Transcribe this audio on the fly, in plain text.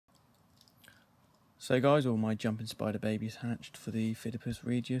So guys, all my jumping spider babies hatched for the Phiddipus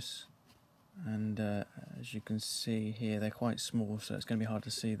regius, and as you can see here, they're quite small, so it's going to be hard to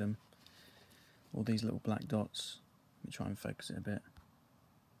see them. All these little black dots. Let me try and focus it a bit.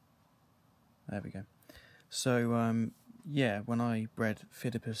 There we go. So yeah, when I bred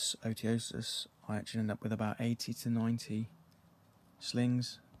Phiddipus otiosus, I actually ended up with about 80 to 90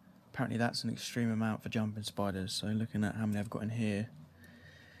 slings. Apparently that's an extreme amount for jumping spiders, so looking at how many I've got in here,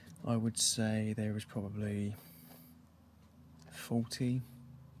 I would say there is probably 40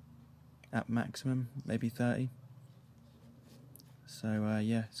 at maximum, maybe 30. So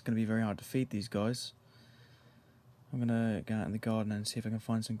yeah, it's going to be very hard to feed these guys. I'm going to go out in the garden and see if I can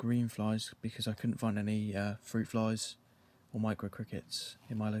find some green flies, because I couldn't find any fruit flies or micro crickets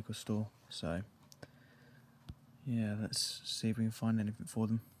in my local store. So yeah, let's see if we can find anything for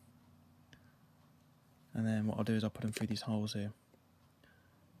them. And then what I'll do is I'll put them through these holes here.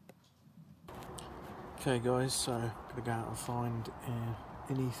 Okay guys, so I'm going to go out and find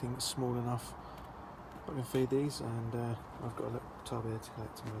anything small enough I can feed these, and I've got a little tub here to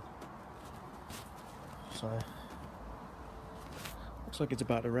collect them with. So, looks like it's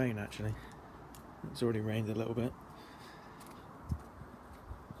about to rain actually. It's already rained a little bit.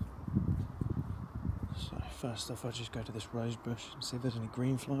 So first off, I'll just go to this rose bush and see if there's any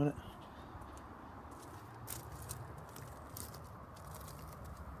green fly on it.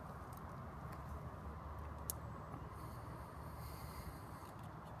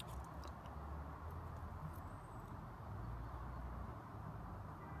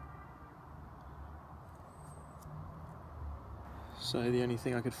 So the only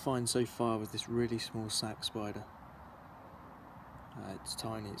thing I could find so far was this really small sac spider. It's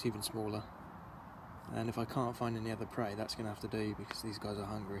tiny, it's even smaller. And if I can't find any other prey, that's going to have to do, because these guys are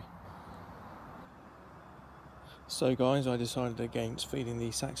hungry. So guys, I decided against feeding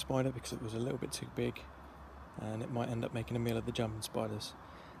the sac spider because it was a little bit too big and it might end up making a meal of the jumping spiders.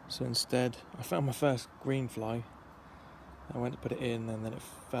 So instead, I found my first green fly. I went to put it in and then it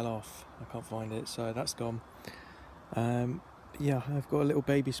fell off. I can't find it, so that's gone. Yeah, I've got a little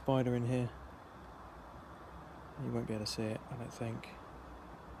baby spider in here. You won't be able to see it, I don't think.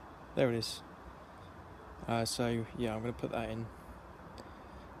 There it is. So yeah, I'm going to put that in,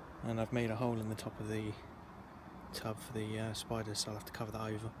 and I've made a hole in the top of the tub for the spiders, so I'll have to cover that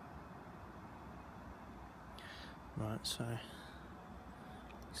over. Right, so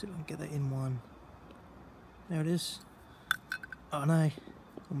see if I can get that in one. There it is. Oh no,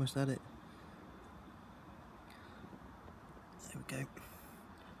 almost had it. There we go.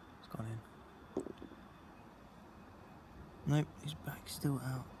 It's gone in. Nope, his back's still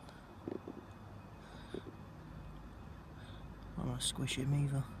out. I don't want to squish him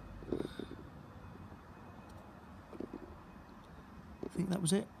either. I think that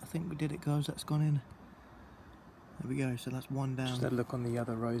was it. I think we did it, guys. That's gone in. There we go. So that's one down. Just had a look on the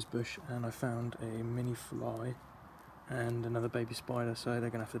other rose bush and I found a mini fly and another baby spider, so they're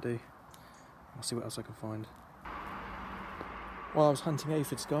going to have to do. I'll see what else I can find. While I was hunting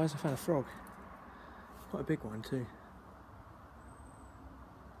aphids, guys, I found a frog. Quite a big one too.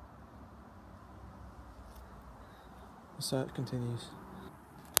 The search continues.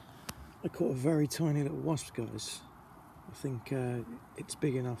 I caught a very tiny little wasp, guys. I think it's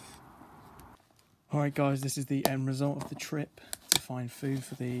big enough. Alright guys, this is the end result of the trip to find food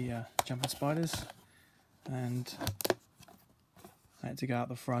for the jumping spiders. And I had to go out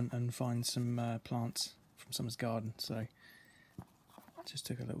the front and find some plants from someone's garden, so I just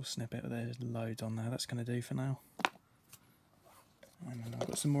took a little snippet. There's loads on there. That's going to do for now. And then I've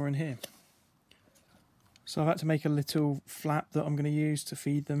got some more in here. So I've had to make a little flap that I'm going to use to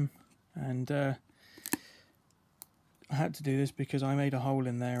feed them, and I had to do this because I made a hole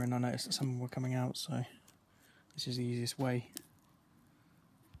in there and I noticed that some were coming out, so this is the easiest way.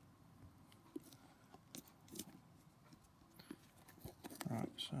 Right,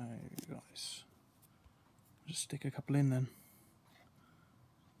 so guys, just stick a couple in then.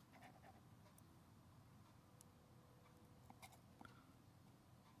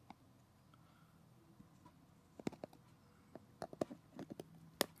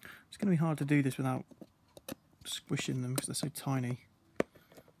 It's going to be hard to do this without squishing them because they're so tiny.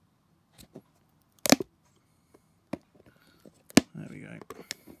 There we go.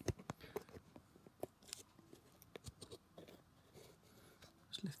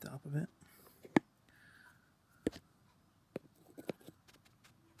 Just lift it up a bit.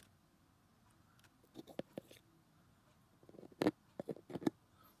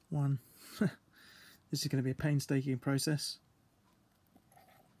 One. This is going to be a painstaking process.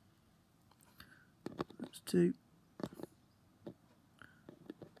 That's two.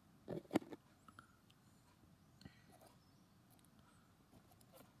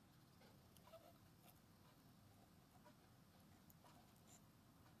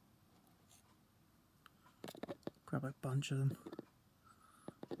 grab a bunch of them.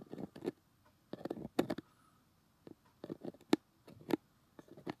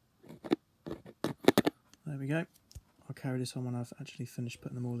 There we go. I'll carry this on when I've actually finished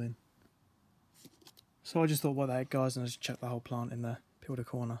putting them all in. So I just thought, what the heck guys, and I just chucked the whole plant in the pillar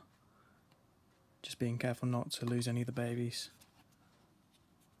corner. Just being careful not to lose any of the babies.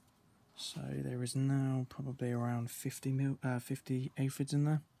 So there is now probably around 50 aphids in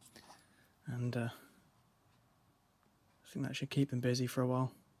there. And I think that should keep them busy for a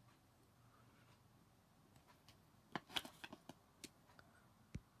while.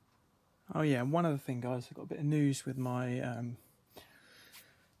 Oh yeah, one other thing guys, I've got a bit of news with my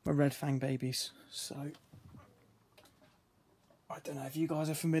my red fang babies. So I don't know if you guys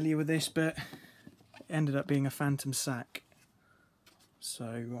are familiar with this, but it ended up being a phantom sac.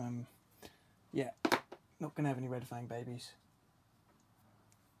 So yeah, not gonna have any red fang babies.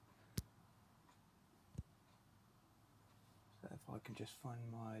 So if I can just find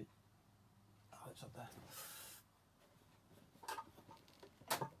my, oh, it's up there.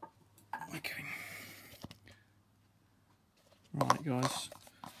 Okay. Right guys,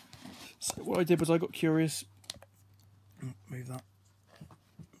 so what I did was I got curious, move that,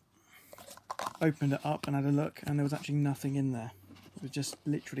 opened it up and had a look, and there was actually nothing in there. It was just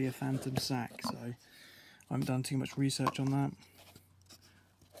literally a phantom sac, so I haven't done too much research on that.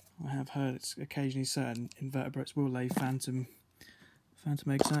 I have heard it's occasionally certain invertebrates will lay phantom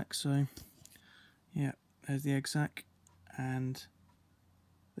egg sacs, so yeah, there's the egg sac, and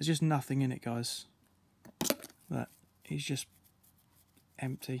there's just nothing in it guys. That is just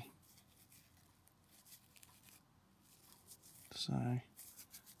empty. So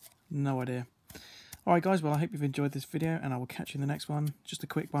no idea. Alright guys, well I hope you've enjoyed this video, and I will catch you in the next one. Just a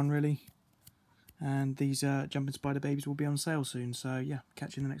quick one really. And these jumping spider babies will be on sale soon, so yeah,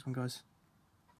 catch you in the next one guys.